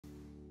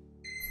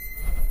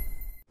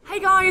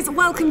guys,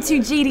 welcome to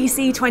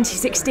GDC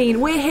 2016.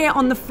 We're here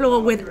on the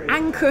floor with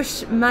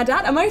Ankush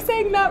Madat. Am I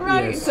saying that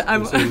right? Yes,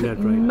 I'm saying that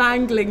right.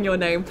 Mangling your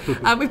name.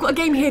 We've got a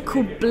game here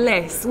called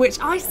Blyss, which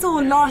I saw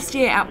last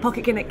year at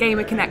Pocket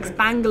Gamer Connect's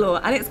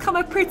Bangalore, and it's come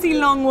a pretty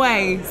long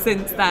way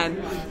since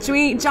then. Should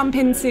we jump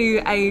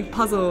into a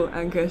puzzle,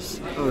 Ankush?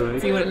 All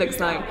right. See what it looks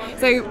like.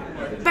 So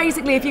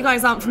basically, if you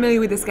guys aren't familiar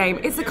with this game,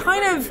 it's a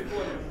kind of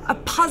a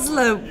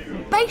puzzler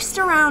based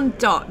around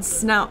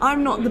dots. Now,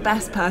 I'm not the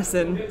best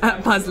person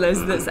at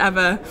puzzlers that's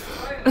ever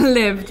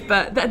lived,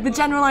 but the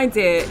general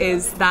idea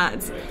is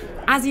that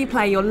as you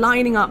play, you're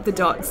lining up the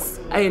dots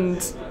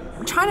and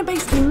trying to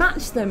basically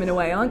match them in a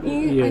way, aren't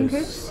you, Yes.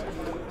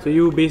 Ankush? So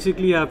you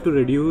basically have to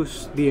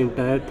reduce the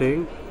entire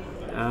thing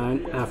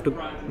and have to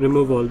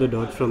remove all the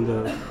dots from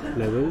the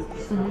level.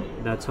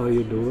 Mm-hmm. That's how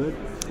you do it.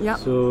 Yeah.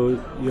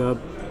 So you are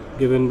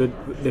given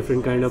with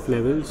different kind of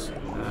levels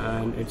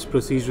and it's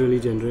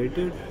procedurally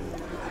generated.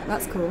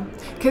 That's cool.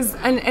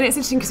 And it's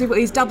interesting because we've got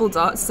these double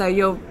dots, so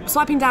you're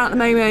swiping down at the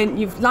moment,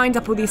 you've lined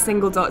up all these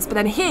single dots, but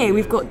then here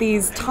we've got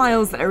these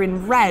tiles that are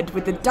in red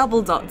with the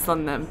double dots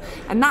on them,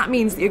 and that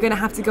means that you're going to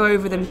have to go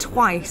over them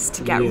twice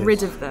to get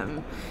rid of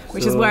them,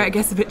 which is where it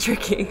gets a bit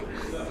tricky.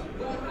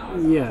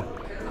 Yeah.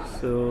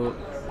 So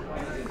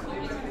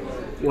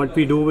what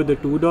we do with the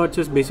two dots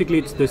is basically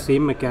it's the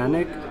same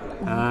mechanic,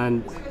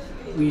 and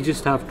we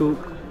just have to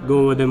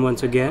go over them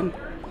once again.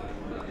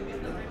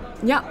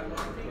 Yeah.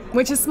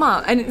 Which is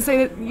smart, and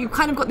so you've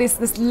kind of got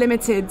this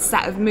limited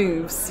set of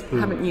moves,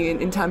 haven't you,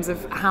 in terms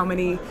of how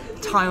many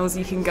tiles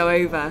you can go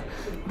over.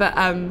 But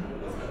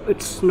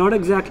it's not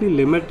exactly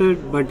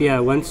limited, but yeah,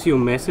 once you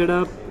mess it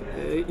up,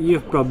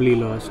 you've probably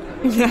lost.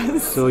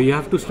 Yes. So you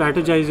have to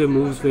strategize your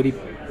moves very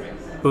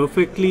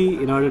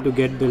perfectly in order to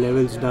get the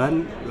levels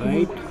done,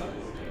 right?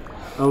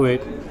 Oh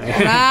wait,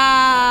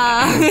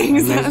 I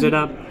messed it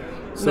up.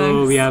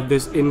 So we have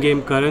this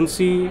in-game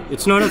currency.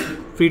 It's not a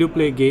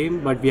free-to-play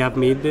game, but we have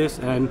made this,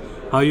 and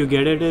how you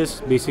get it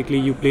is basically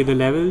you play the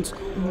levels,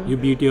 you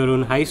beat your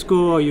own high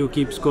score, or you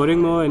keep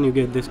scoring more, and you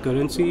get this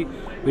currency,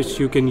 which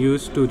you can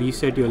use to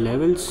reset your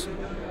levels,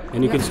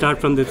 and you can start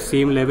from the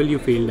same level you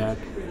failed at.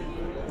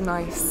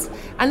 Nice.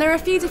 And there are a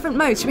few different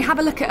modes. Should we have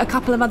a look at a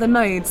couple of other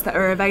modes that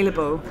are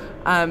available?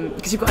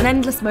 Because you've got an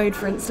endless mode,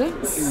 for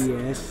instance.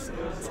 Yes,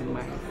 it's in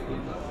my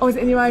iPhone. Oh, is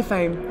it in your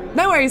iPhone?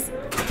 No worries.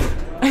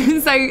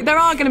 So there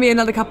are going to be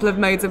another couple of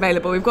modes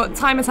available. We've got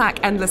Time Attack,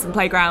 Endless and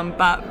Playground,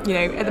 but you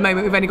know, at the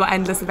moment we've only got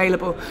Endless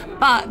available.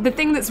 But the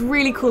thing that's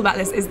really cool about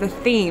this is the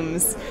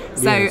themes.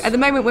 So at the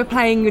moment we're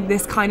playing with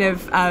this kind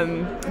of,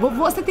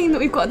 what's the theme that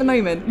we've got at the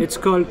moment? It's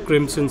called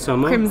Crimson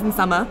Summer. Crimson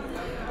Summer.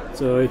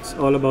 So it's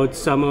all about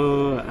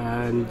summer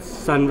and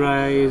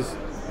sunrise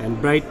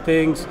and bright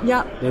things.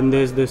 Yeah. Then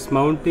there's this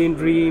Mountain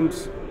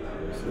Dreams.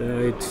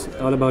 It's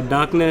all about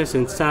darkness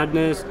and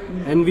sadness,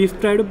 and we've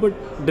tried to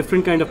put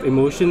different kind of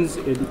emotions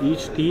in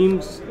each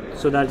themes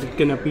so that it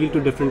can appeal to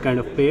different kind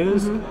of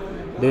players.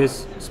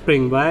 There's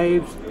spring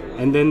vibes,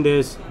 and then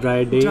there's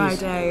dry days. Dry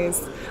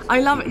days. I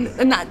love it,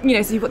 and that, you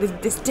know, so you've got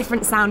this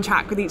different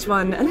soundtrack with each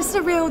one, and this is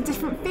a real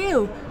different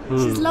feel,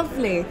 which is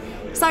lovely.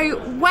 So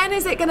when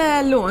is it going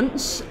to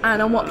launch,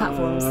 and on what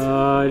platforms?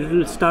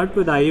 It'll start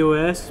with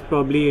iOS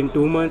probably in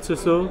 2 months or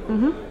so,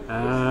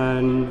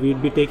 and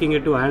we'd be taking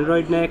it to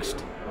Android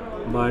next.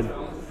 But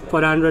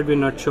for Android, we're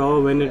not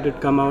sure when it would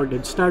come out.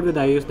 It'll start with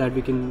iOS, that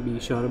we can be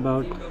sure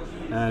about.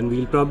 And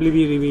we'll probably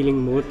be revealing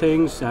more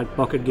things at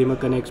Pocket Gamer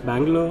Connect's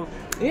Bangalore.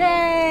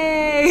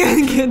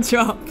 Yay! Good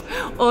job.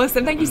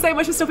 Awesome. Thank you so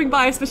much for stopping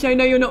by, especially I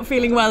know you're not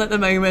feeling well at the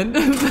moment.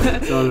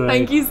 It's all right.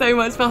 Thank you so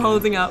much for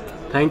holding up.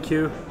 Thank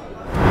you.